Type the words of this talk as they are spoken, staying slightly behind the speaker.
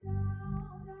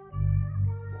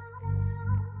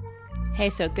Hey,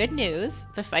 so good news.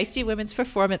 The Feisty Women's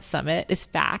Performance Summit is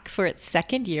back for its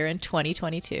second year in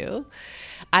 2022.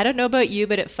 I don't know about you,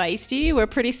 but at Feisty, we're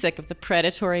pretty sick of the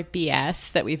predatory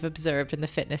BS that we've observed in the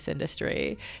fitness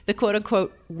industry. The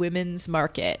quote-unquote women's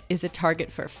market is a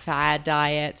target for fad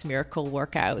diets, miracle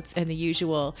workouts, and the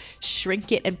usual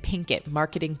shrink it and pink it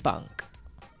marketing bunk.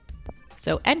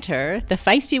 So enter the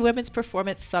Feisty Women's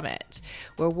Performance Summit,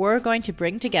 where we're going to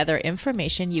bring together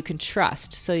information you can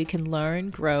trust so you can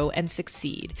learn, grow, and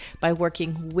succeed by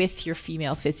working with your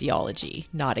female physiology,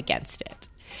 not against it.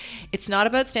 It's not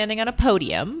about standing on a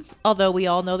podium, although we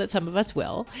all know that some of us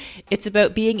will. It's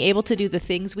about being able to do the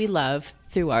things we love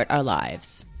throughout our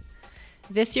lives.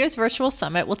 This year's virtual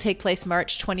summit will take place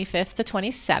March 25th to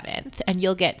 27th, and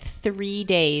you'll get 3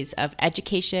 days of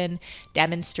education,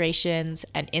 demonstrations,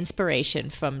 and inspiration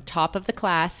from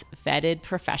top-of-the-class vetted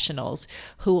professionals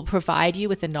who will provide you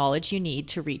with the knowledge you need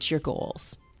to reach your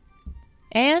goals.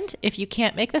 And if you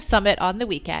can't make the summit on the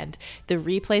weekend, the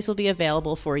replays will be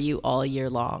available for you all year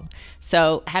long.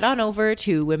 So head on over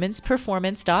to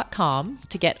womensperformance.com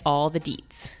to get all the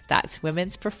deets. That's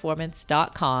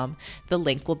womensperformance.com. The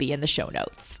link will be in the show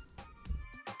notes.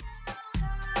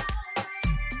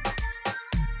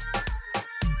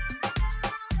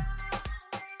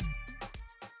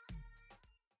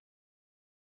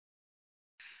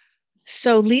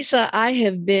 So, Lisa, I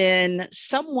have been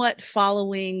somewhat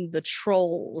following the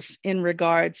trolls in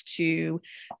regards to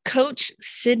Coach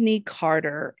Sydney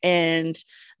Carter and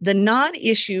the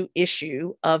non-issue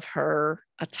of her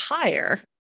attire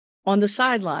on the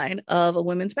sideline of a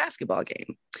women's basketball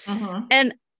game. Mm-hmm.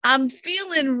 And I'm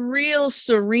feeling real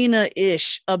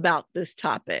Serena-ish about this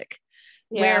topic,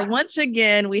 where once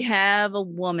again, we have a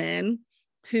woman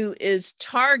who is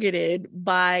targeted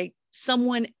by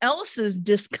someone else's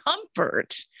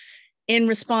discomfort in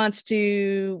response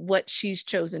to what she's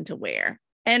chosen to wear.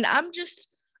 And I'm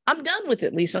done with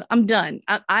it, Lisa. I'm done.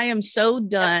 I am so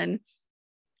done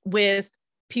with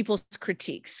people's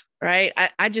critiques, right?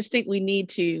 I just think we need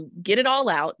to get it all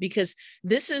out, because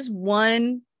this is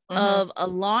one of a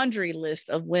laundry list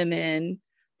of women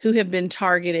who have been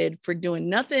targeted for doing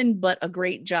nothing but a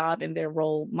great job in their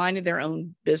role, minding their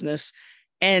own business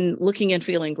and looking and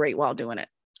feeling great while doing it.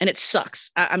 And it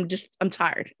sucks. I'm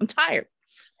tired. I'm tired.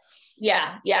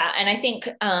 Yeah. And I think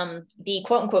the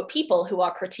quote unquote people who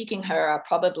are critiquing her are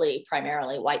probably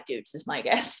primarily white dudes, is my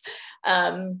guess,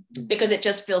 because it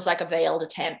just feels like a veiled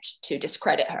attempt to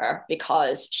discredit her,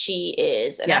 because she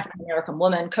is an African American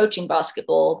woman coaching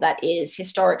basketball that is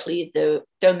historically the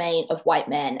domain of white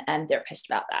men, and they're pissed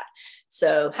about that.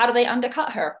 So how do they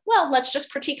undercut her? Well, let's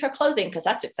just critique her clothing, because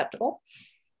that's acceptable.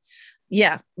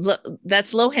 Yeah,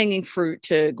 that's low-hanging fruit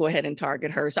to go ahead and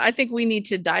target her. So I think we need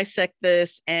to dissect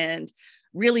this and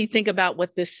really think about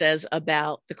what this says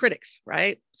about the critics,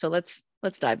 right? So let's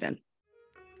dive in.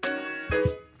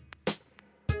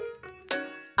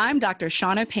 I'm Dr.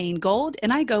 Shauna Payne Gold,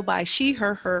 and I go by she,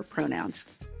 her, her pronouns.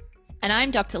 And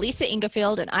I'm Dr. Lisa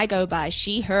Ingerfield, and I go by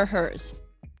she, her, hers.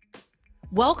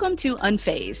 Welcome to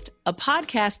Unfazed, a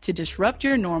podcast to disrupt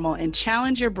your normal and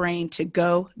challenge your brain to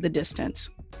go the distance.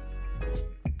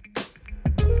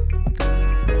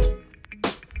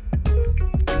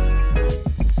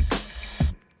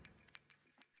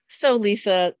 So,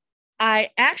 Lisa, I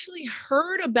actually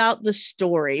heard about the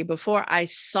story before I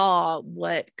saw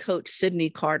what Coach Sydney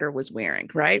Carter was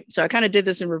wearing, right? So I kind of did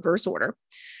this in reverse order.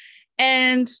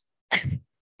 And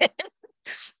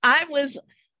I was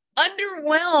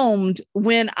underwhelmed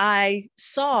when I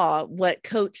saw what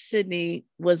Coach Sydney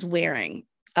was wearing.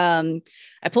 I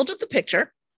pulled up the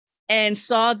picture and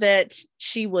saw that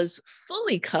she was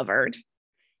fully covered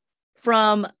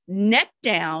from neck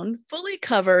down, fully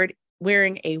covered,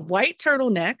 wearing a white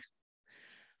turtleneck,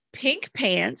 pink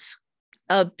pants,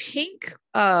 a pink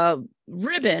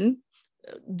ribbon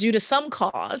due to some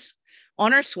cause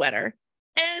on her sweater.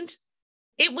 And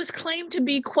it was claimed to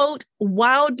be, quote,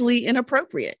 wildly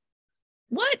inappropriate.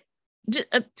 What?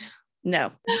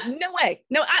 No way.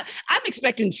 No, I'm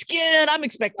expecting skin. I'm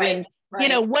expecting,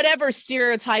 right. Whatever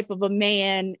stereotype of a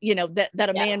man, that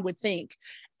a man would think.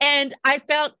 And I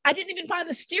didn't even find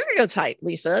the stereotype,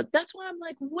 Lisa. That's why I'm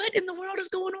like, what in the world is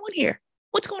going on here?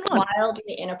 What's going on?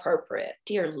 Wildly inappropriate.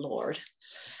 Dear Lord.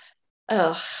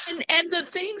 Ugh. And the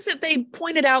things that they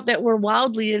pointed out that were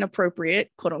wildly inappropriate,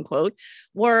 quote unquote,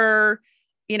 were,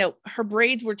 her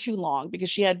braids were too long because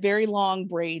she had very long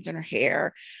braids in her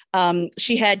hair.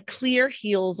 She had clear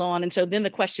heels on. And so then the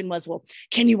question was, well,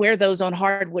 can you wear those on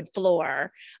hardwood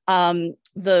floor?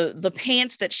 The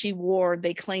pants that she wore,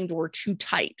 they claimed were too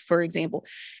tight, for example.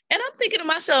 And I'm thinking to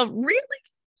myself,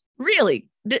 really?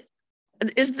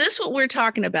 Is this what we're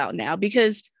talking about now?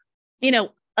 Because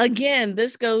Again,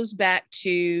 this goes back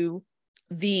to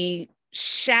the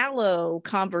shallow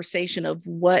conversation of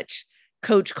what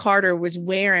Coach Carter was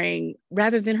wearing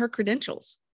rather than her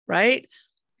credentials, right?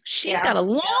 She's got a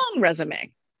long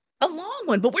resume, a long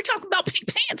one, but we're talking about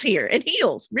pink pants here and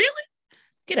heels. Really?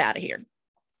 Get out of here.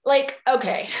 Like,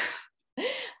 okay.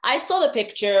 I saw the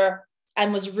picture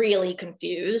and was really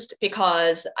confused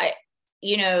because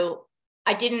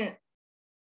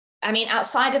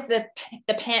outside of the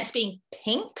pants being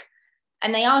pink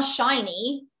and they are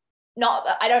shiny,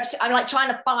 I'm like trying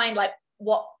to find like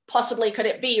what possibly could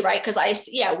it be, right? Because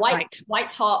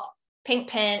white top, pink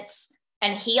pants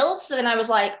and heels. So then I was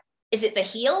like, is it the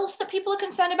heels that people are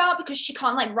concerned about because she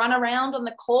can't like run around on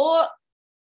the court?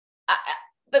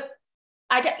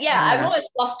 I'm almost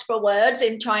lost for words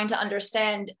in trying to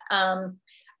understand,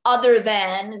 other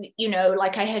than,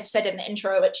 like I had said in the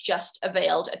intro, it's just a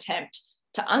veiled attempt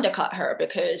to undercut her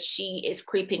because she is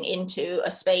creeping into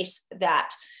a space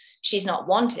that she's not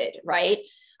wanted, right?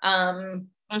 But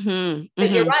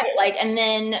you're right. Like, and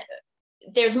then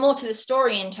there's more to the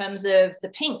story in terms of the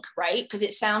pink, right? Because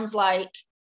it sounds like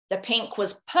the pink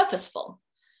was purposeful.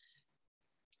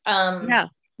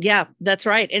 Yeah, that's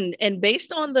right. And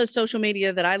based on the social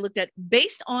media that I looked at,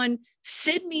 based on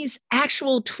Sydney's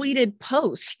actual tweeted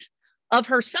post of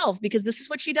herself, because this is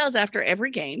what she does after every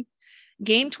game.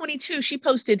 Game 22, she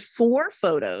posted 4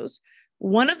 photos.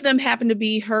 One of them happened to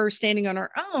be her standing on her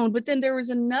own, but then there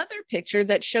was another picture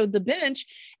that showed the bench,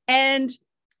 and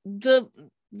the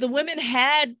women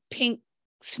had pink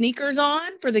sneakers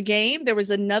on for the game. There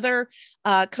was another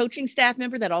coaching staff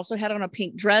member that also had on a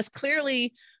pink dress.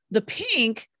 Clearly, the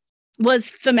pink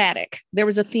was thematic. There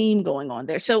was a theme going on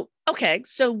there. So, okay,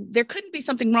 so there couldn't be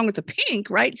something wrong with the pink,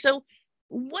 right? So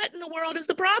what in the world is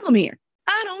the problem here?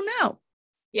 I don't know.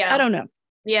 Yeah. I don't know.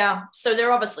 Yeah. So there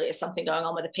obviously is something going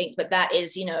on with the pink, but that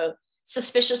is,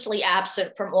 suspiciously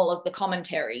absent from all of the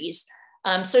commentaries.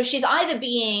 So she's either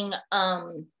being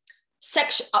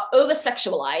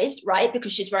over-sexualized, right?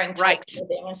 Because she's wearing tight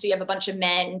clothing. And so you have a bunch of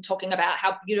men talking about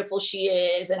how beautiful she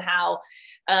is and how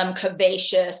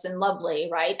curvaceous and lovely,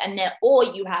 right? And then, or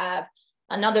you have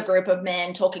another group of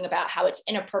men talking about how it's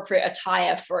inappropriate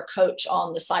attire for a coach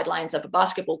on the sidelines of a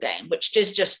basketball game, which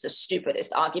is just the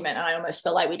stupidest argument. And I almost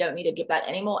feel like we don't need to give that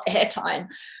any more airtime.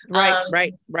 Right.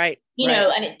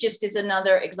 And it just is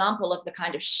another example of the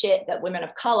kind of shit that women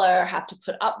of color have to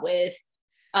put up with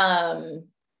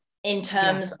in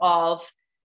terms of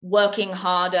working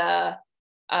harder,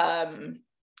 having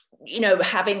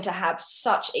to have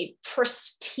such a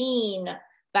pristine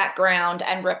background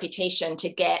and reputation to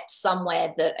get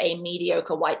somewhere that a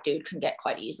mediocre white dude can get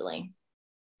quite easily.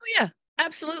 Oh, yeah,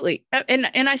 absolutely.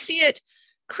 And I see it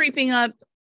creeping up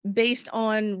based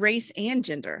on race and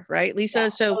gender, right, Lisa? Yeah.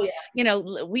 So,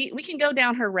 we can go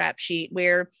down her rap sheet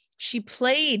where she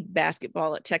played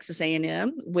basketball at Texas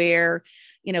A&M, where,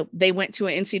 they went to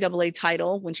an NCAA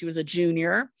title when she was a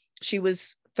junior. She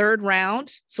was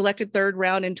selected third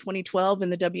round in 2012 in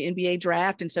the WNBA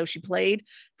draft. And so she played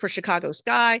for Chicago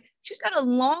Sky. She's got a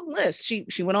long list.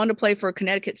 She went on to play for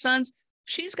Connecticut Suns.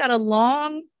 She's got a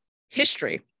long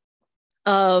history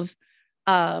of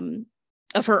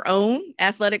her own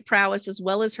athletic prowess, as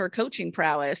well as her coaching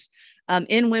prowess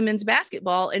in women's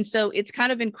basketball. And so it's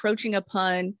kind of encroaching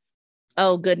upon,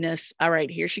 oh goodness, all right,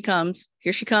 here she comes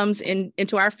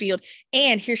into our field.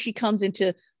 And here she comes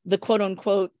into the quote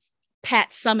unquote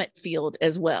Pat Summitt field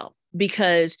as well,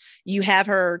 because you have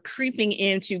her creeping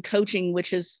into coaching, which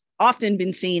has often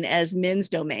been seen as men's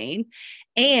domain.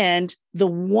 And the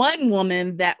one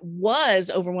woman that was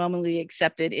overwhelmingly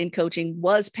accepted in coaching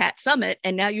was Pat Summitt.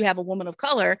 And now you have a woman of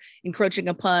color encroaching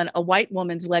upon a white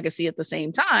woman's legacy at the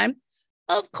same time.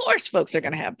 Of course, folks are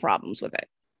going to have problems with it.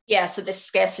 Yeah, so this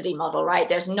scarcity model, right?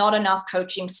 There's not enough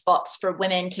coaching spots for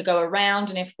women to go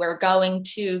around. And if we're going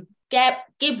to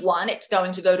give one, it's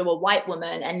going to go to a white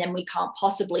woman, and then we can't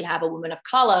possibly have a woman of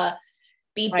color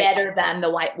be better than the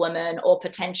white woman or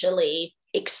potentially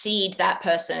exceed that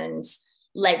person's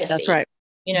legacy. That's right.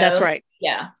 That's right.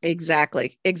 Yeah,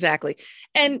 exactly.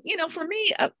 And for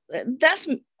me, that's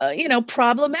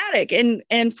problematic.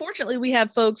 And fortunately, we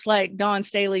have folks like Dawn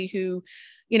Staley who,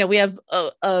 we have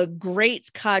a great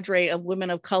cadre of women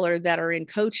of color that are in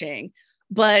coaching.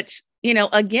 But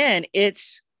again,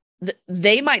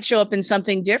 they might show up in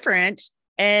something different,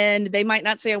 and they might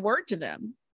not say a word to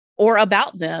them or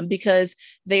about them because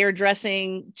they are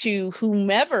dressing to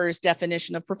whomever's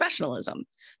definition of professionalism.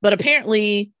 But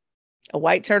apparently a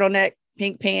white turtleneck,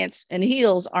 pink pants, and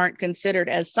heels aren't considered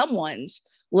as someone's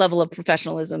level of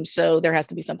professionalism. So there has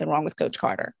to be something wrong with Coach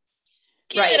Carter.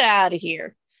 Get out of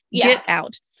here. Yeah. Get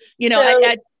out.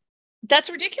 That's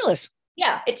ridiculous.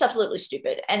 Yeah, it's absolutely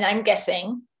stupid. And I'm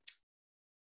guessing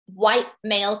white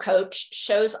male coach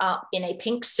shows up in a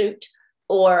pink suit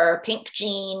or pink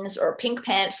jeans or pink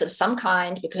pants of some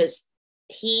kind because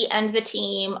he and the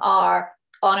team are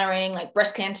honoring like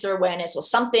breast cancer awareness or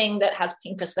something that has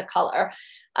pink as the color.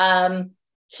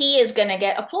 He is going to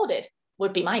get applauded,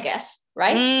 would be my guess,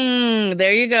 right?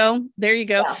 There you go. There you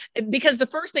go. Yeah. Because the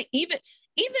first thing, even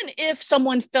if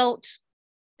someone felt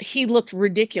he looked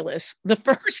ridiculous, the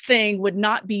first thing would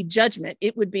not be judgment.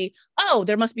 It would be, oh,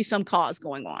 there must be some cause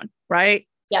going on, right?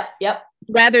 Yep.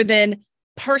 Rather than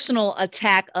personal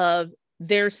attack of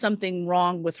there's something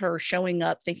wrong with her showing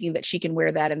up thinking that she can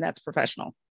wear that and that's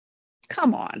professional.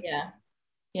 Come on.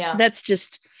 Yeah. That's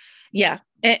just, yeah.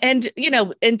 And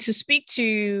and to speak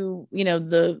to,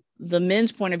 the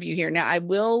men's point of view here. Now, I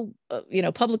will,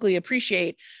 publicly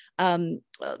appreciate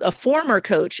a former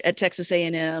coach at Texas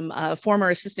A&M, former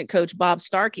assistant coach, Bob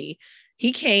Starkey.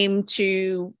 He came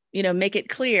to, make it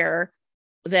clear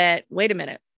that, wait a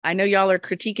minute, I know y'all are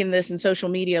critiquing this in social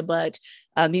media, but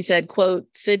he said, quote,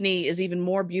 Sydney is even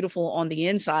more beautiful on the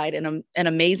inside and an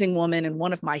amazing woman and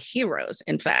one of my heroes,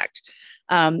 in fact.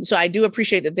 So I do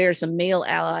appreciate that there are some male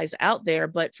allies out there,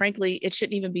 but frankly, it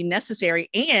shouldn't even be necessary.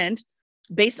 And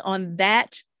based on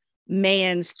that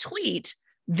man's tweet,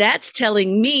 that's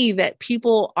telling me that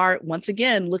people are, once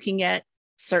again, looking at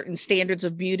certain standards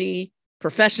of beauty,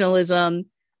 professionalism,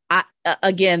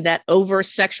 again, that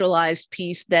over-sexualized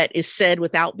piece that is said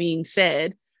without being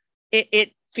said.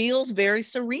 It feels very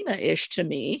Serena-ish to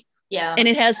me. Yeah. And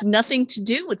it has nothing to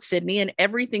do with Sydney and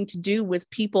everything to do with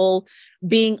people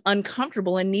being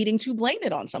uncomfortable and needing to blame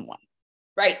it on someone.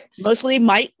 Right. Mostly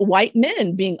white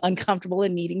men being uncomfortable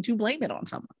and needing to blame it on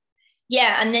someone.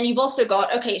 Yeah. And then you've also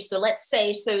got, okay, so let's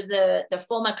say, the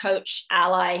former coach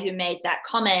ally who made that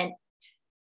comment,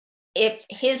 if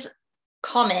his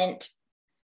comment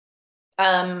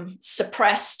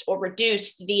suppressed or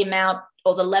reduced the amount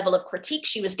or the level of critique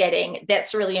she was getting,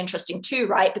 that's really interesting too,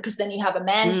 right? Because then you have a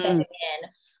man stepping in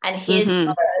and his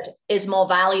word is more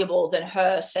valuable than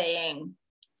her saying,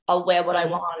 I'll wear what I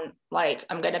want, like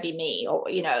I'm going to be me, or,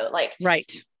 like.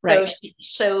 Right.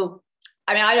 So,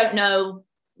 I mean, I don't know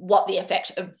what the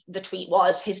effect of the tweet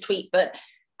was, his tweet, but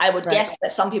I would guess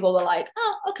that some people were like,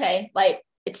 oh, okay, like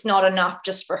it's not enough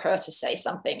just for her to say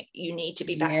something. You need to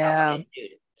be backed up,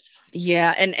 dude.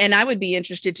 Yeah. And I would be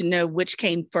interested to know which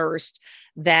came first,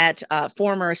 that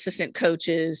former assistant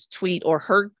coach's tweet or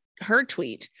her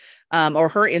tweet or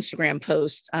her Instagram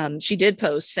post. She did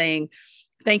post saying,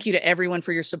 thank you to everyone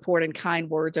for your support and kind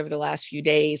words over the last few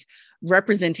days.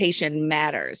 Representation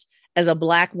matters. As a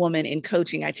Black woman in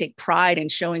coaching, I take pride in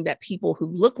showing that people who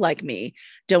look like me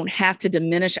don't have to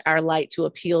diminish our light to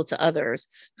appeal to others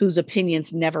whose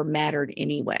opinions never mattered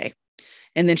anyway.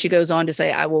 And then she goes on to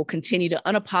say, I will continue to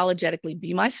unapologetically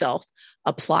be myself,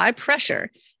 apply pressure,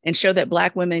 and show that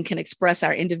Black women can express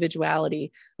our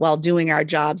individuality while doing our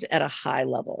jobs at a high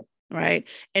level. Right.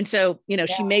 And so,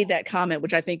 she made that comment,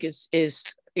 which I think is,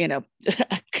 couldn't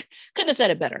have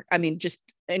said it better. I mean,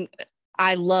 and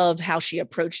I love how she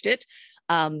approached it.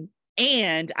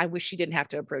 And I wish she didn't have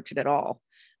to approach it at all.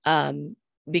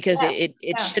 Because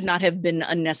it should not have been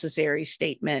a necessary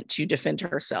statement to defend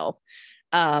herself.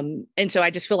 And so I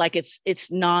just feel like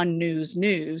it's non-news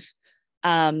news.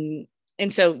 And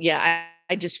so,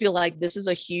 I just feel like this is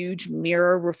a huge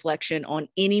mirror reflection on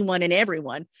anyone and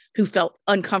everyone who felt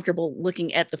uncomfortable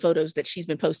looking at the photos that she's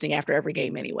been posting after every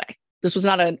game anyway. This was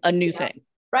not a new thing.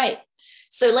 Right.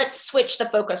 So let's switch the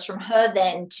focus from her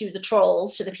then to the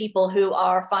trolls, to the people who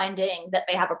are finding that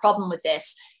they have a problem with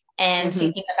this and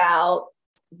thinking about,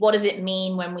 what does it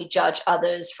mean when we judge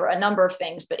others for a number of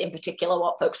things, but in particular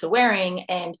what folks are wearing?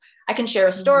 And I can share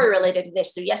a story related to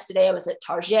this. So yesterday I was at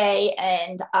Target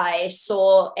and I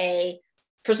saw a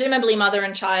presumably mother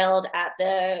and child at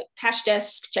the cash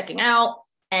desk checking out.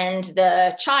 And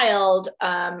the child,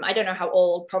 I don't know how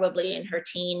old, probably in her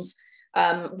teens,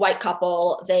 white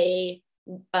couple,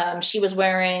 she was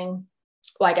wearing,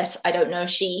 well, I guess, I don't know,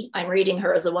 I'm reading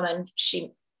her as a woman,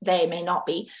 they may not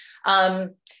be,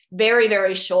 very,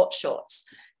 very short shorts.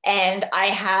 And I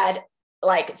had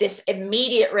like this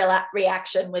immediate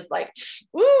reaction with like,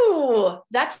 ooh,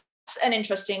 that's an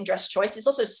interesting dress choice. It's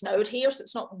also snowed here, so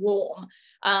it's not warm.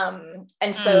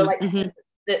 And so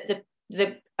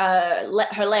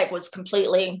her leg was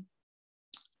completely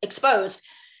exposed.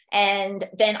 And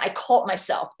then I caught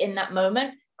myself in that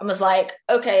moment and was like,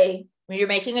 okay, you're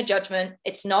making a judgment.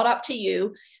 It's not up to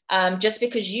you. Just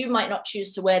because you might not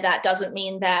choose to wear that doesn't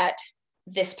mean that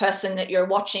this person that you're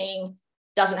watching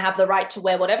doesn't have the right to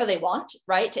wear whatever they want,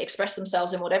 right? To express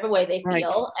themselves in whatever way they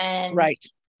feel. And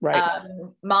Right.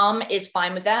 Mom is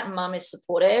fine with that, and mom is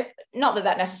supportive. Not that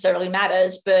that necessarily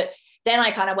matters, but then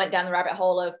I kind of went down the rabbit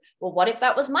hole of, well, what if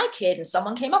that was my kid and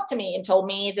someone came up to me and told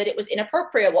me that it was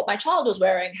inappropriate what my child was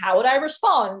wearing? How would I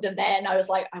respond? And then I was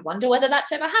like, I wonder whether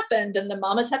that's ever happened. And the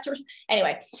mom has had to,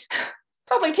 anyway,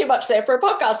 probably too much there for a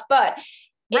podcast, but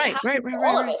right.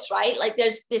 All of us, right? Like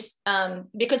there's this,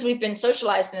 because we've been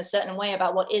socialized in a certain way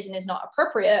about what is and is not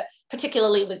appropriate,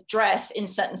 particularly with dress in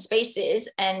certain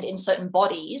spaces and in certain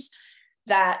bodies,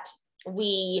 that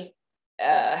we,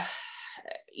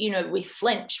 we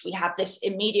flinch, we have this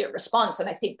immediate response. And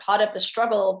I think part of the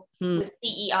struggle with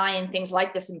DEI and things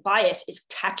like this and bias is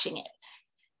catching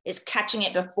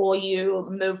it before you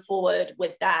move forward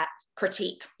with that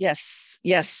critique. Yes.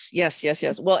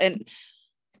 Well, and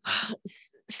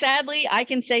sadly, I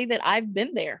can say that I've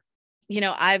been there.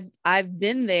 I've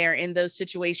been there in those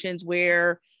situations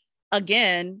where,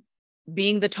 again,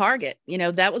 being the target,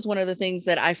 that was one of the things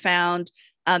that I found.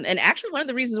 And actually one of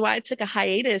the reasons why I took a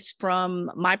hiatus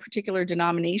from my particular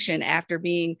denomination after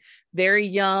being very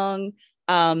young,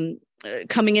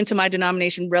 coming into my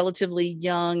denomination relatively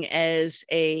young as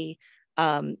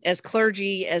as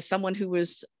clergy, as someone who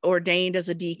was ordained as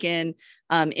a deacon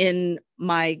in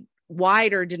my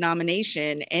wider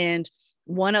denomination. And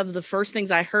one of the first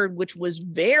things I heard, which was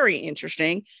very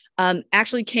interesting,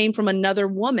 actually came from another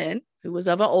woman who was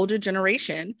of an older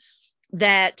generation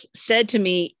that said to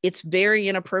me, it's very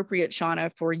inappropriate,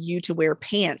 Shauna, for you to wear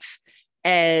pants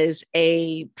as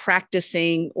a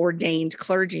practicing ordained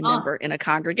clergy member in a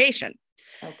congregation.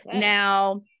 Okay.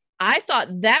 Now, I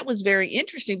thought that was very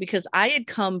interesting because I had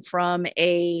come from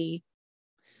a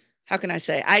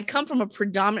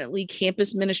predominantly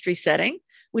campus ministry setting,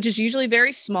 which is usually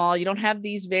very small. You don't have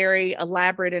these very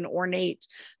elaborate and ornate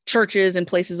churches and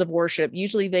places of worship.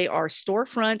 Usually they are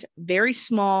storefront, very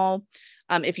small.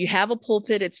 If you have a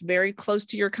pulpit, it's very close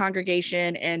to your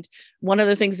congregation. And one of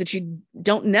the things that you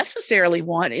don't necessarily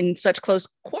want in such close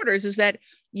quarters is that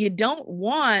you don't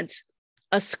want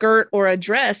a skirt or a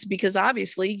dress, because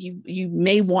obviously you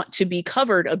may want to be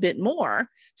covered a bit more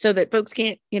so that folks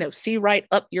can't, see right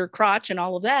up your crotch and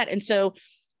all of that. And so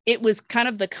it was kind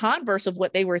of the converse of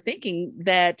what they were thinking,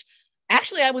 that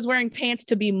actually I was wearing pants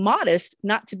to be modest,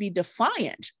 not to be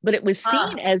defiant, but it was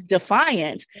seen as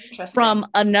defiant from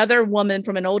another woman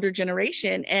from an older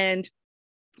generation. And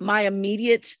my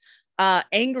immediate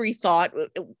angry thought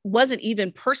wasn't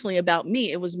even personally about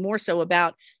me. It was more so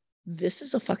about, this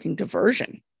is a fucking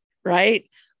diversion, right?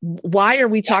 Why are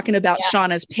we talking about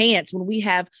Shauna's pants when we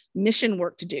have mission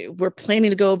work to do? We're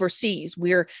planning to go overseas.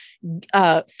 We're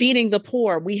feeding the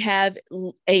poor. We have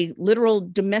a literal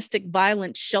domestic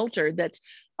violence shelter that's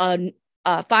a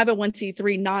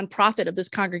 501c3 nonprofit of this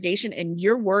congregation, and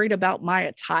you're worried about my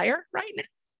attire right now?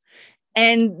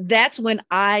 And that's when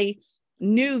I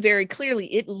knew very clearly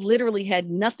it literally had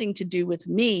nothing to do with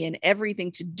me and everything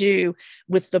to do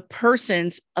with the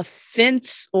person's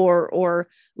offense or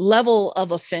level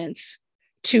of offense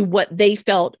to what they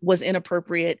felt was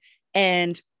inappropriate.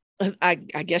 And I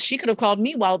guess she could have called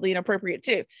me wildly inappropriate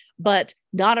too, but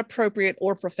not appropriate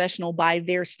or professional by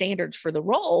their standards for the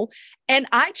role. And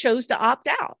I chose to opt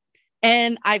out.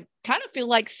 And I kind of feel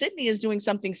like Sydney is doing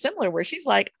something similar, where she's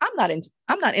like, I'm not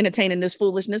entertaining this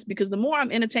foolishness, because the more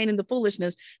I'm entertaining the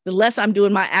foolishness, the less I'm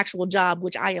doing my actual job,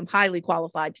 which I am highly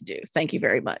qualified to do. Thank you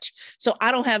very much. So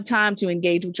I don't have time to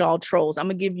engage with y'all trolls. I'm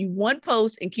gonna give you one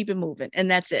post and keep it moving,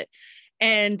 and that's it.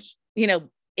 And,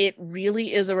 it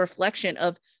really is a reflection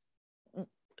of,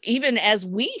 even as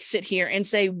we sit here and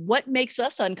say, what makes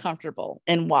us uncomfortable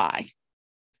and why?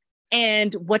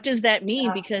 And what does that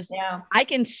mean? Because I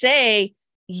can say,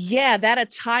 that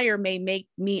attire may make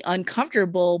me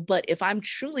uncomfortable, but if I'm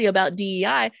truly about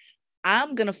DEI,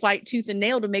 I'm going to fight tooth and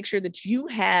nail to make sure that you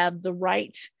have the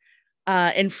right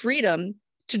and freedom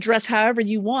to dress however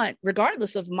you want,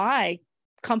 regardless of my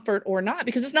comfort or not,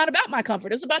 because it's not about my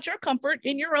comfort. It's about your comfort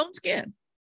in your own skin.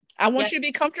 I want you to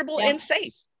be comfortable and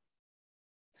safe.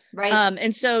 Right.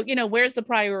 And so, where's the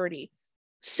priority?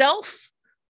 Self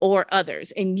or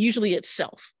others? And usually it's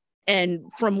self. And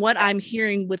from what I'm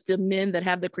hearing with the men that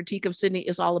have the critique of Sydney,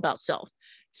 is all about self.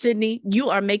 Sydney, you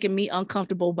are making me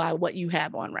uncomfortable by what you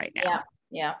have on right now.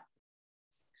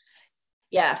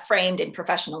 Yeah. Framed in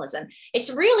professionalism.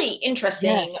 It's really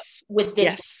interesting with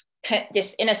this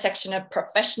intersection of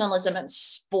professionalism and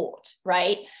sport,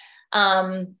 right?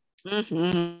 I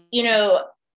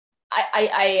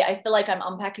feel like I'm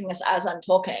unpacking this as I'm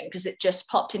talking, because it just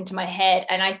popped into my head.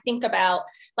 And I think about,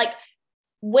 like,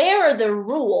 where are the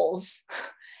rules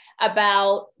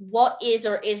about what is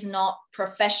or is not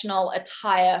professional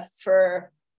attire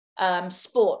for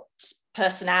sports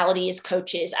personalities,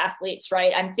 coaches, athletes,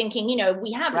 right? I'm thinking,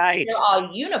 we have, Right. there are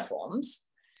uniforms,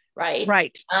 right?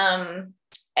 Right. And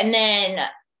then,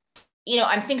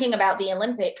 I'm thinking about the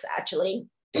Olympics actually,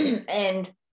 and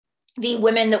the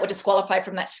women that were disqualified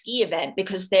from that ski event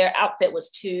because their outfit was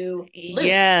too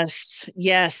loose.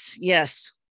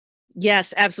 Yes,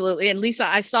 absolutely. And Lisa,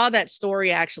 I saw that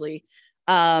story actually.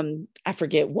 I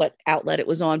forget what outlet it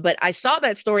was on, but I saw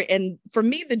that story. And for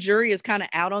me, the jury is kind of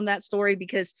out on that story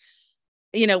because,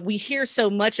 we hear so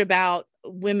much about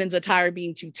women's attire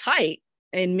being too tight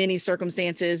in many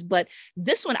circumstances, but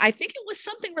this one, I think it was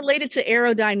something related to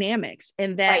aerodynamics,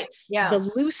 and that Right. Yeah. the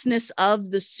looseness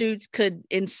of the suits could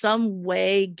in some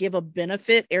way give a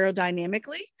benefit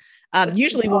aerodynamically.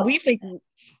 Usually when we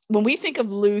think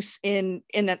of loose in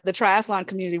the triathlon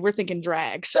community, we're thinking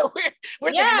drag. So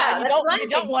we're thinking, no, you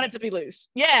don't want it to be loose.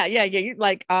 Yeah. You're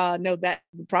like, no, that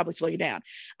would probably slow you down.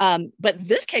 But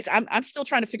this case, I'm still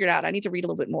trying to figure it out. I need to read a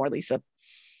little bit more, Lisa.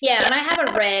 Yeah, and I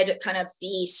haven't read kind of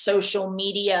the social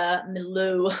media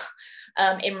milieu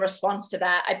in response to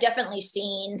that. I've definitely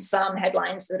seen some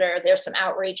headlines there's some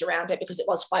outrage around it because it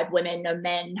was 5 women, no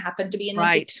men happened to be in this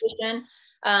situation.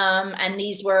 And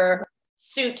these were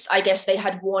suits, I guess they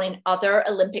had worn in other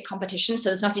Olympic competitions. So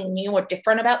there's nothing new or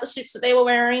different about the suits that they were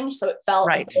wearing. So it felt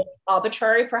a bit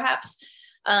arbitrary, perhaps.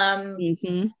 But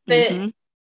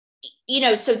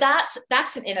so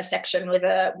that's an intersection with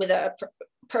a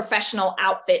professional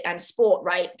outfit and sport,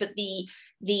 right? But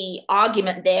the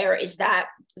argument there is that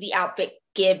the outfit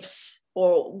gives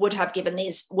or would have given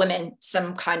these women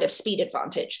some kind of speed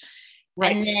advantage.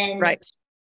 Right.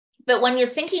 But when you're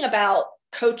thinking about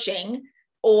coaching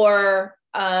or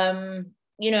I'm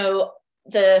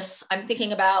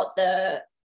thinking about the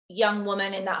young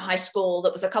woman in that high school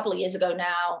that was a couple of years ago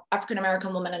now,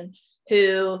 African-American woman,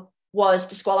 who was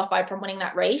disqualified from winning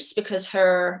that race because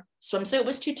her swimsuit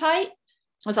was too tight.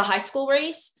 It was a high school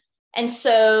race. And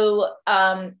so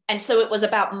it was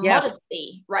about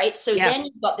modesty, right? So then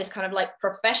you've got this kind of like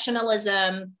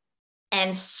professionalism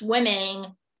and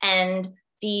swimming and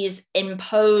these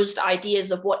imposed ideas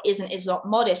of what is and is not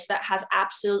modest that has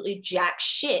absolutely jack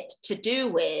shit to do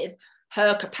with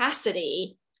her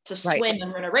capacity to swim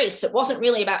and run a race. So it wasn't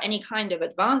really about any kind of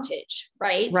advantage,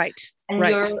 right? And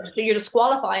you're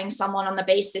disqualifying someone on the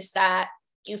basis that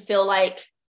you feel like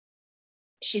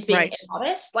she's being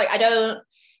immodest. Like, I don't,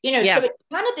 so it's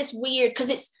kind of this weird,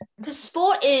 because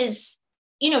sport is,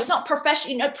 it's not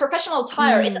professional, professional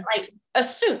attire isn't like a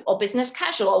suit or business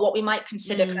casual or what we might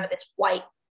consider kind of this white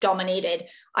dominated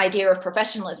idea of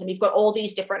professionalism. You've got all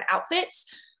these different outfits.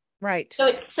 Right. So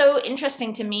it's so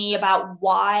interesting to me about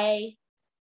why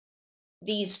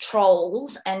these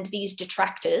trolls and these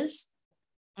detractors,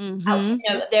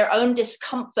 their own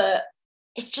discomfort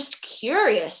is just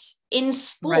curious in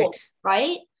sport,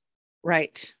 right?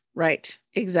 Right.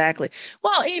 Exactly.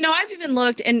 Well, I've even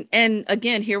looked and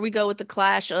again, here we go with the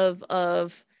clash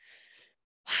of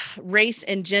race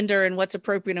and gender and what's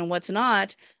appropriate and what's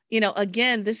not.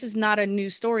 Again, this is not a new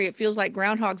story. It feels like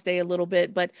Groundhog's Day a little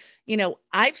bit, but,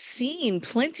 I've seen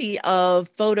plenty of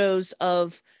photos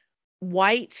of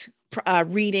white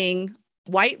reading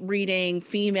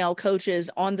female coaches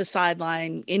on the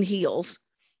sideline in heels,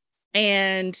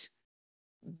 and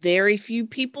very few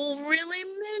people really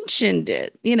mentioned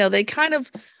it. They kind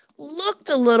of looked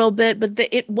a little bit, but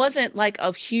it wasn't like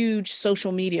a huge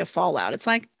social media fallout. It's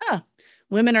like,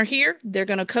 women are here. They're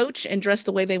going to coach and dress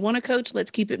the way they want to coach.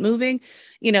 Let's keep it moving.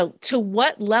 To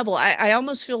what level? I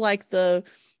almost feel like the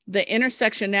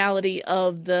intersectionality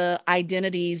of the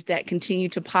identities that continue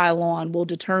to pile on will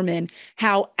determine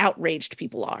how outraged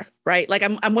people are, right? Like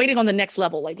I'm waiting on the next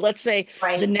level. Like, let's say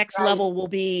the next level will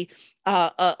be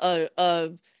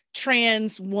a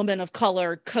trans woman of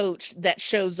color coach that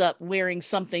shows up wearing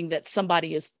something that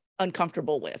somebody is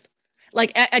uncomfortable with.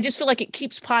 Like, I just feel like it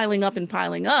keeps piling up and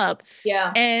piling up.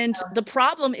 Yeah. And the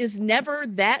problem is never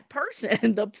that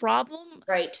person. The problem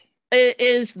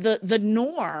is the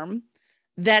norm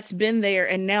that's been there.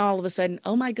 And now all of a sudden,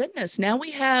 oh my goodness, now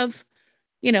we have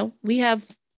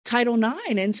Title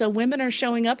IX. And so women are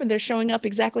showing up and they're showing up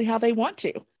exactly how they want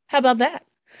to. How about that?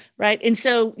 Right. And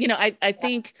so, I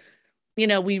think,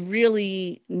 we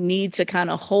really need to kind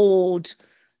of hold,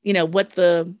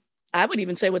 I would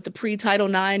even say what the pre-Title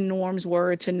IX norms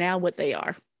were to now what they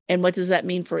are. And what does that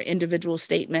mean for individual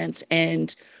statements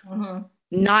and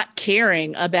not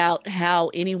caring about how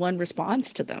anyone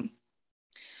responds to them?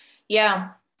 Yeah.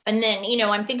 And then,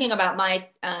 I'm thinking about my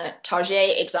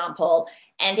Tarjay example,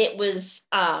 and it was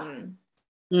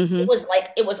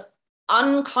it was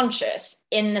unconscious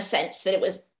in the sense that it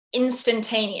was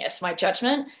instantaneous, my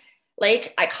judgment.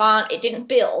 Like it didn't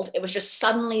build. It was just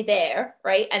suddenly there,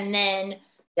 right? And then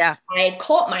Yeah. I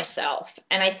caught myself.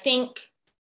 And I think,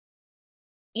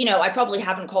 I probably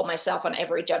haven't caught myself on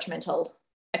every judgmental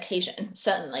occasion,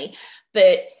 certainly.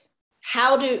 But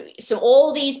so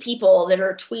all these people that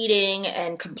are tweeting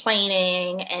and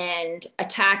complaining and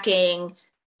attacking,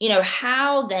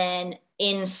 how then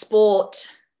in sport,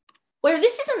 where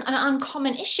this isn't an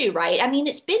uncommon issue, right? I mean,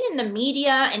 it's been in the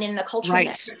media and in the cultural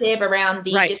narrative around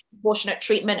the disproportionate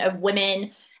treatment of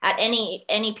women at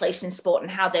any place in sport and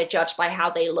how they're judged by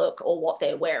how they look or what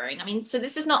they're wearing. I mean, so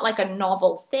this is not like a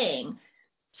novel thing.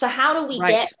 So how do we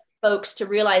get folks to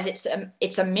realize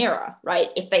it's a mirror, right?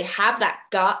 If they have that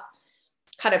gut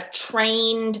kind of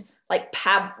trained, like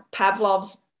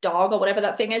Pavlov's dog or whatever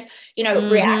that thing is,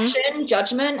 reaction,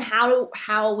 judgment, how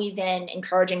are we then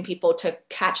encouraging people to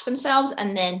catch themselves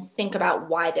and then think about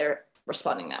why they're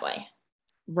responding that way?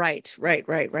 Right.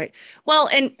 Well,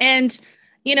 and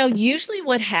usually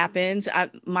what happens,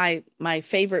 my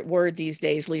favorite word these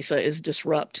days, Lisa, is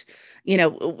disrupt.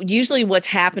 Usually what's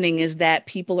happening is that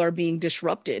people are being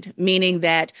disrupted, meaning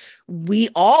that we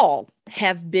all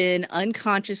have been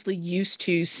unconsciously used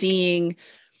to seeing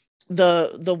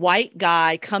the white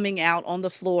guy coming out on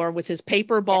the floor with his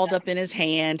paper balled up in his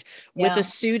hand, with a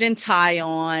suit and tie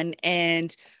on,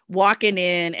 and walking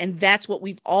in. And that's what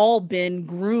we've all been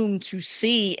groomed to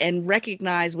see and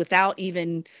recognize without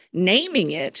even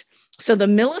naming it. So the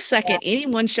millisecond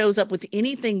anyone shows up with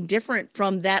anything different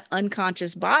from that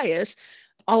unconscious bias,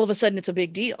 all of a sudden it's a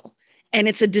big deal. And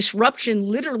it's a disruption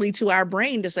literally to our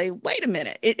brain to say, wait a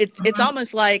minute. It's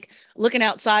almost like looking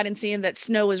outside and seeing that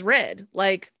snow is red.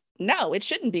 Like, no, it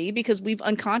shouldn't be, because we've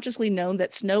unconsciously known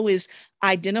that snow is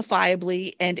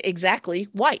identifiably and exactly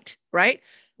white, right?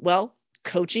 Well,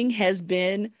 coaching has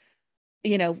been,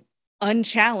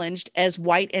 unchallenged as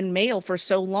white and male for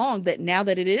so long that now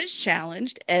that it is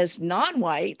challenged as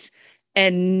non-white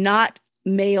and not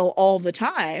male all the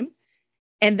time,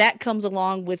 and that comes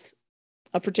along with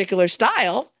a particular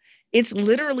style, it's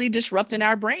literally disrupting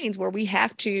our brains where we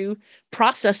have to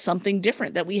process something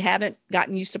different that we haven't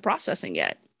gotten used to processing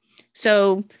yet.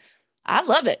 So I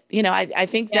love it. I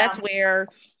think that's where,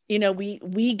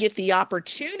 we get the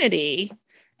opportunity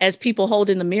as people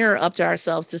holding the mirror up to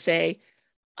ourselves to say,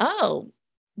 oh,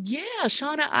 yeah,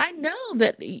 Shauna, I know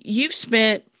that you've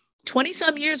spent 20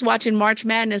 some years watching March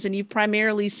Madness and you've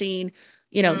primarily seen,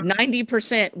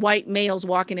 90% white males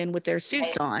walking in with their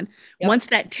suits on. Once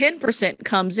that 10%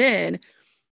 comes in,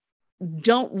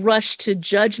 don't rush to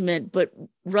judgment, but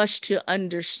rush to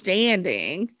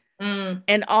understanding.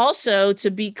 And also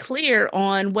to be clear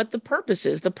on what the purpose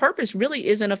is. The purpose really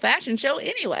isn't a fashion show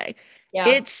anyway.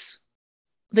 It's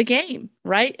the game,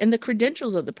 right? And the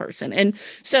credentials of the person. And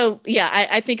so,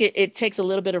 I think it takes a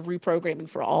little bit of reprogramming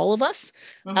for all of us.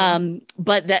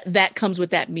 But that comes with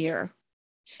that mirror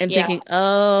and thinking,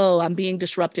 oh, I'm being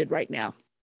disrupted right now.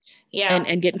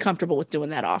 And getting comfortable with doing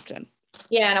that often.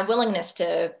 And a willingness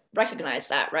to recognize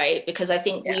that, right? Because I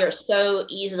think we are so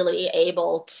easily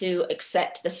able to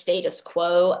accept the status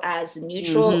quo as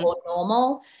neutral or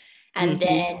normal. And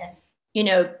then,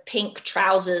 pink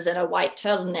trousers and a white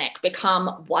turtleneck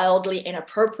become wildly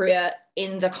inappropriate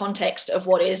in the context of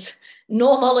what is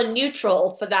normal and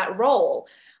neutral for that role.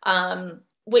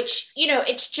 Which,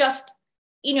 it's just,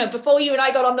 before you and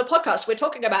I got on the podcast, we're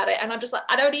talking about it. And I'm just like,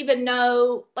 I don't even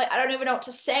know what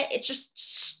to say. It's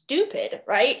just stupid,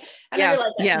 right? And I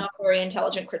realize that's not a very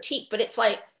intelligent critique, but it's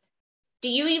like, do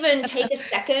you even take a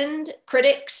second,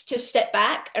 critics, to step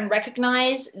back and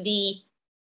recognize the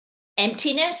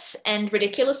emptiness and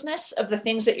ridiculousness of the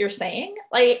things that you're saying?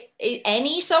 Like,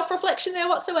 any self-reflection there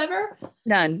whatsoever?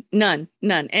 None.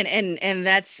 And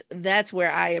that's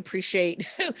where I appreciate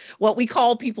what we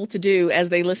call people to do as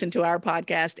they listen to our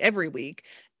podcast every week,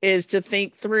 is to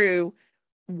think through,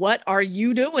 what are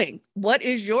you doing? What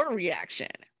is your reaction?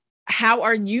 How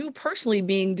are you personally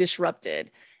being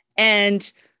disrupted?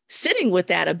 And sitting with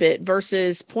that a bit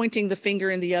versus pointing the finger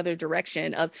in the other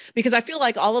direction because I feel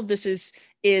like all of this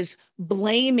is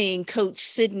blaming Coach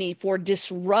Sydney for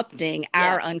disrupting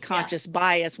our unconscious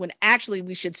bias, when actually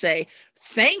we should say,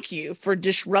 thank you for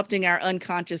disrupting our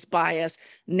unconscious bias.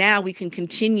 Now we can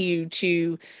continue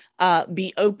to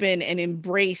be open and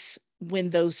embrace when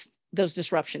those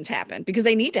disruptions happen, because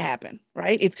they need to happen,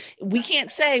 right? If we can't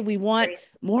say we want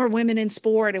more women in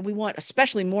sport and we want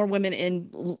especially more women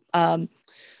in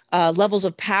levels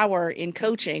of power in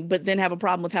coaching, but then have a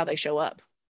problem with how they show up.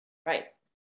 Right.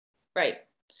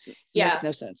 Makes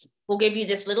no sense. We'll give you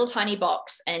this little tiny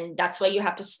box and that's where you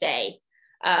have to stay.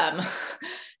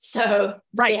 So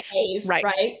behave,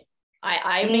 right?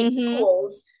 I make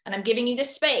rules and I'm giving you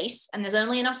this space, and there's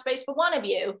only enough space for one of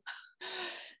you.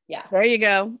 Yeah. There you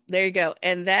go. There you go.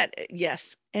 And that,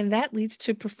 yes. And that leads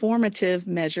to performative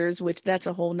measures, which that's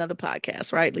a whole nother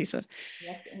podcast, right, Lisa?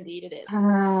 Yes, indeed it is.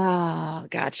 Ah,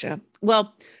 gotcha.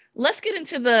 Well, let's get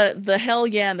into the hell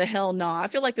yeah and the hell nah. I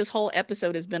feel like this whole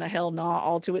episode has been a hell nah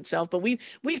all to itself, but we've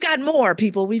got more,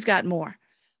 people. We've got more.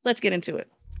 Let's get into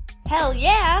it. Hell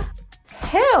yeah.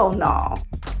 Hell no.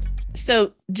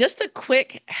 So just a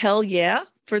quick hell yeah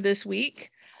for this week.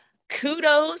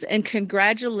 Kudos and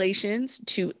congratulations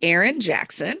to Erin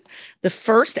Jackson, the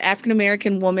first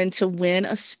African-American woman to win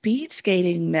a speed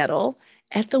skating medal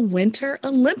at the Winter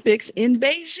Olympics in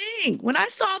Beijing. When I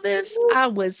saw this, I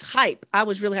was hype. I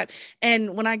was really hype.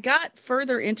 And when I got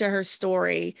further into her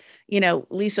story,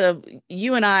 Lisa,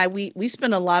 you and I, we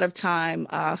spent a lot of time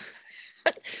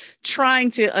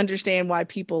trying to understand why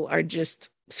people are just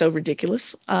so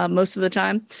ridiculous most of the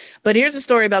time. But here's a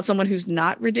story about someone who's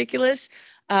not ridiculous.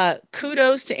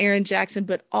 Kudos to Erin Jackson,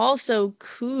 but also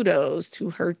kudos to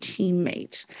her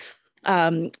teammate.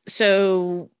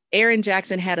 So Erin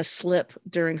Jackson had a slip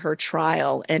during her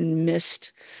trial and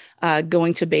missed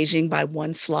going to Beijing by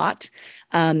one slot.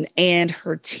 And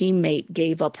her teammate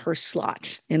gave up her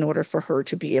slot in order for her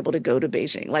to be able to go to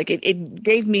Beijing. Like it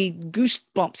gave me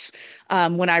goosebumps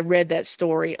when I read that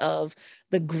story of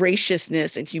the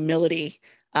graciousness and humility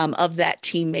of that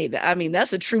teammate. I mean,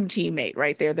 that's a true teammate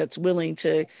right there that's willing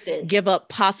to give up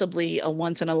possibly a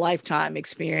once in a lifetime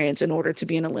experience in order to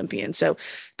be an Olympian. So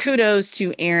kudos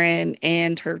to Erin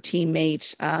and her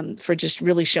teammate for just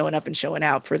really showing up and showing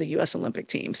out for the U.S. Olympic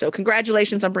team. So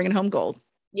congratulations on bringing home gold.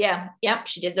 Yeah. Yep.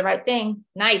 She did the right thing.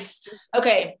 Nice.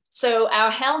 Okay. So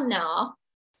our hell nah.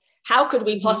 How could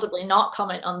we possibly not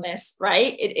comment on this,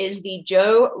 right? It is the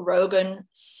Joe Rogan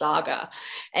saga.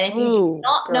 And if you do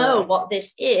not know what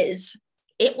this is,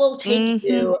 it will take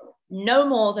you no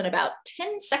more than about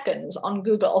 10 seconds on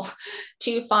Google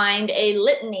to find a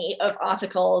litany of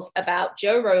articles about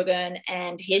Joe Rogan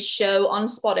and his show on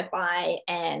Spotify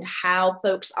and how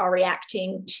folks are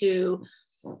reacting to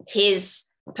his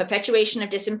perpetuation of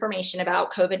disinformation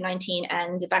about COVID-19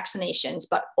 and vaccinations,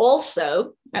 but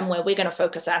also, and where we're going to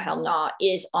focus our hell nah,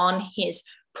 is on his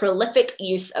prolific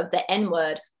use of the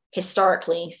N-word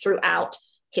historically throughout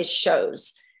his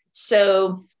shows.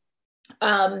 So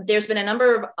there's been a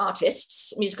number of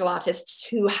artists, musical artists,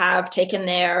 who have taken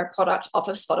their product off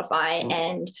of Spotify,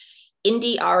 and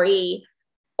Indie.re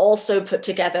also put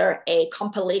together a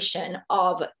compilation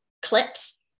of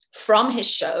clips from his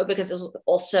show, because it was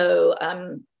also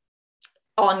on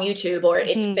YouTube, or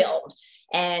it's filmed,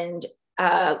 and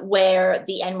where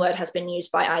the N-word has been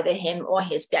used by either him or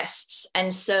his guests.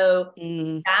 And so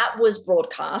that was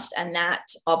broadcast, and that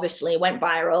obviously went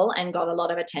viral and got a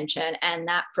lot of attention, and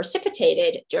that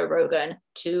precipitated Joe Rogan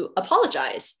to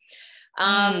apologize.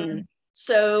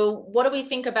 So what do we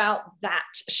think about that,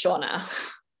 Shauna?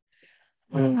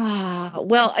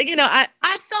 Well,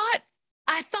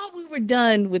 I thought we were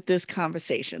done with this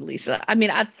conversation, Lisa. I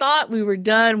mean, I thought we were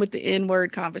done with the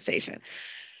N-word conversation.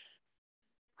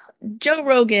 Joe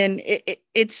Rogan,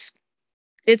 it's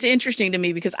interesting to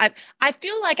me because I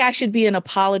feel like I should be an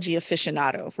apology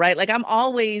aficionado, right? Like I'm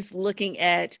always looking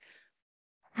at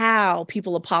how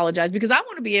people apologize because I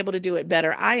want to be able to do it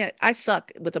better. I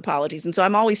suck with apologies. And so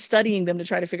I'm always studying them to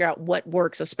try to figure out what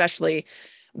works, especially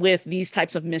with these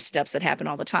types of missteps that happen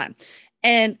all the time.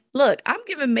 And look, I'm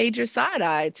giving major side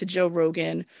eye to Joe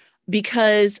Rogan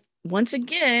because once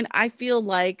again, I feel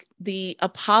like the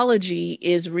apology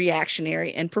is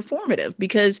reactionary and performative,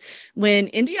 because when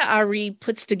Indie.re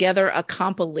puts together a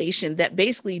compilation that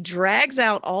basically drags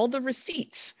out all the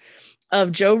receipts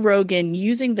of Joe Rogan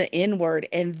using the N-word,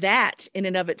 and that in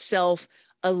and of itself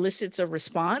elicits a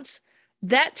response,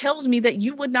 that tells me that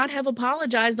you would not have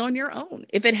apologized on your own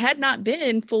if it had not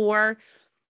been for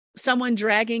someone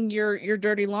dragging your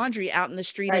dirty laundry out in the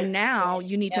street. Right. And now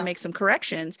you need to make some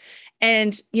corrections.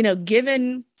 And,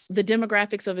 given the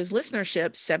demographics of his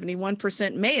listenership,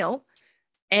 71% male,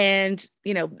 and,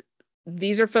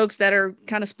 these are folks that are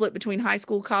kind of split between high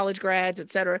school, college grads,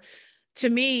 et cetera. To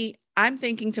me, I'm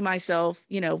thinking to myself,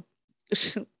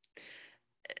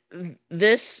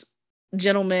 this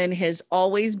gentleman has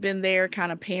always been there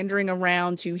kind of pandering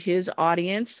around to his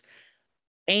audience.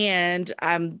 And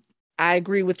I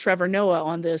agree with Trevor Noah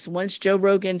on this. Once Joe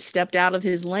Rogan stepped out of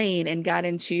his lane and got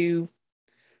into,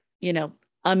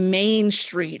 a main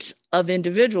street of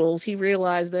individuals, he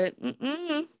realized that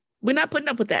we're not putting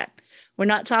up with that. We're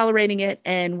not tolerating it,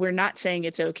 and we're not saying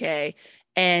it's okay.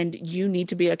 And you need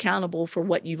to be accountable for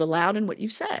what you've allowed and what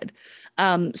you've said.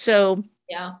 So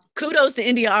kudos to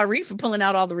Indie.re for pulling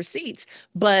out all the receipts.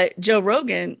 But Joe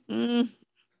Rogan,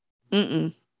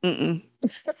 Mm-mm. Mm-mm.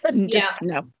 Just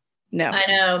Yeah. no. I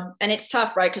know. And it's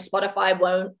tough, right? Because Spotify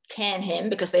won't can him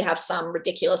because they have some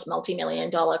ridiculous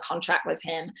multi-million-dollar contract with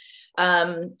him.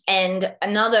 And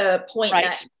another point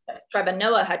that Trevor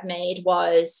Noah had made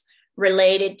was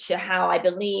related to how I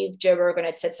believe Joe Rogan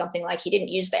had said something like he didn't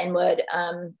use the N-word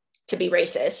to be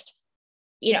racist.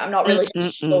 I'm not really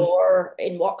sure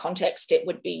in what context it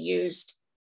would be used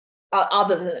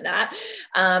other than that.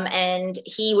 And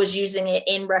he was using it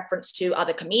in reference to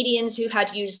other comedians who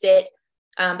had used it.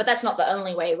 But that's not the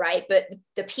only way, right? But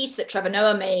the piece that Trevor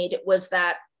Noah made was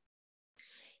that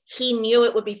he knew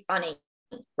it would be funny,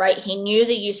 right? He knew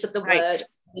the use of the word would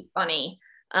be funny.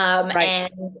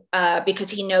 And because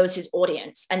he knows his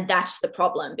audience. And that's the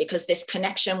problem, because this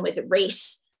connection with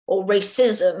race or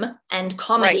racism and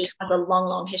comedy has a long,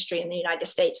 long history in the United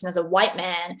States. And as a white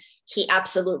man, he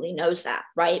absolutely knows that,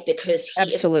 right? Because he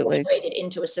is integrated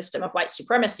into a system of white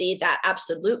supremacy that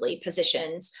absolutely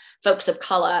positions folks of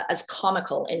color as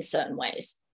comical in certain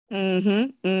ways.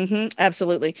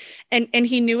 Absolutely. And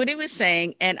he knew what he was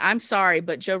saying. And I'm sorry,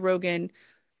 but Joe Rogan,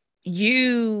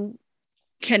 you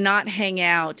cannot hang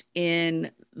out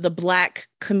in the Black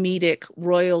comedic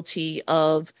royalty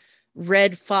of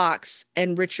Redd Foxx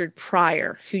and Richard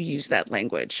Pryor, who use that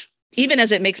language, even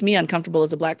as it makes me uncomfortable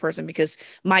as a Black person, because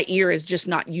my ear is just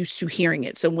not used to hearing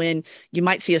it. So when you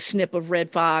might see a snip of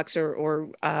Redd Foxx or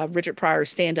Richard Pryor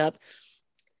stand up,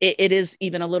 it is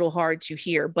even a little hard to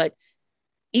hear. But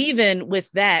even with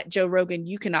that, Joe Rogan,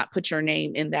 you cannot put your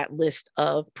name in that list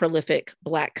of prolific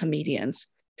Black comedians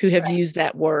who have used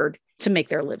that word to make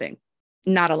their living.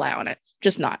 Not allowing it,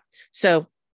 just not. So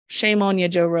shame on you,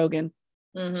 Joe Rogan.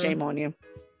 Shame on you.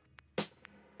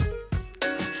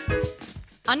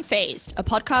 Unfazed, a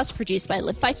podcast produced by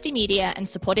Live Feisty Media and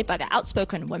supported by the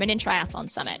Outspoken Women in Triathlon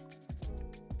Summit.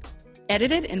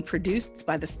 Edited and produced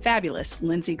by the fabulous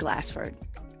Lindsay Glassford.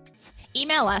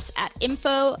 Email us at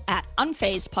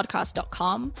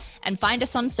info@unfazedpodcast.com and find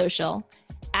us on social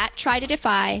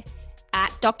 @TryToDefy,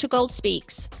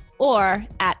 @DrGoldSpeaks, or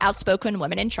 @Outspoken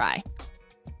Women in Tri.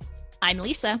 I'm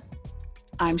Lisa.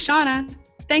 I'm Shauna.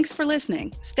 Thanks for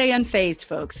listening. Stay unfazed,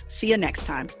 folks. See you next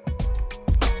time.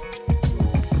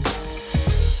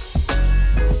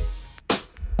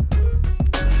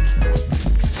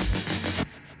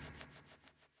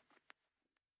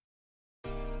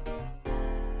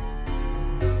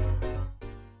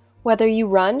 Whether you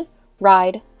run,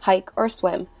 ride, hike, or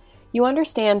swim, you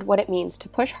understand what it means to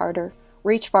push harder,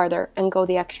 reach farther, and go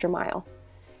the extra mile.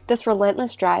 This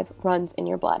relentless drive runs in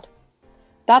your blood.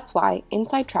 That's why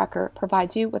Inside Tracker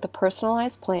provides you with a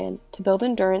personalized plan to build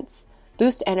endurance,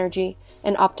 boost energy,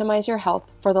 and optimize your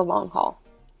health for the long haul.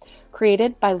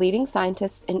 Created by leading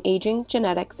scientists in aging,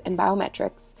 genetics, and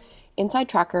biometrics, Inside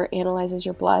Tracker analyzes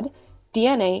your blood,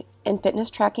 DNA, and fitness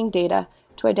tracking data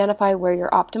to identify where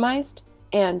you're optimized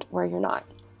and where you're not.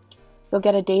 You'll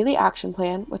get a daily action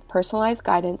plan with personalized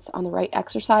guidance on the right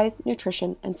exercise,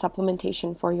 nutrition, and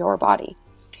supplementation for your body.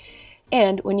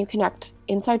 And when you connect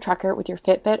Inside Tracker with your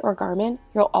Fitbit or Garmin,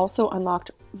 you'll also unlock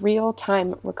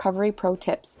real-time recovery pro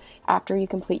tips after you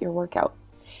complete your workout.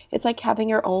 It's like having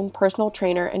your own personal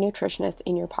trainer and nutritionist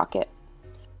in your pocket.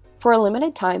 For a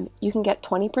limited time, you can get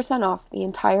 20% off the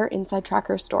entire Inside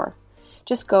Tracker store.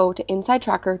 Just go to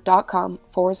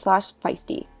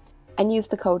insidetracker.com/feisty and use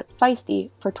the code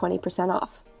feisty for 20%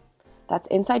 off. That's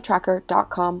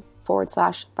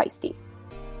insidetracker.com/feisty.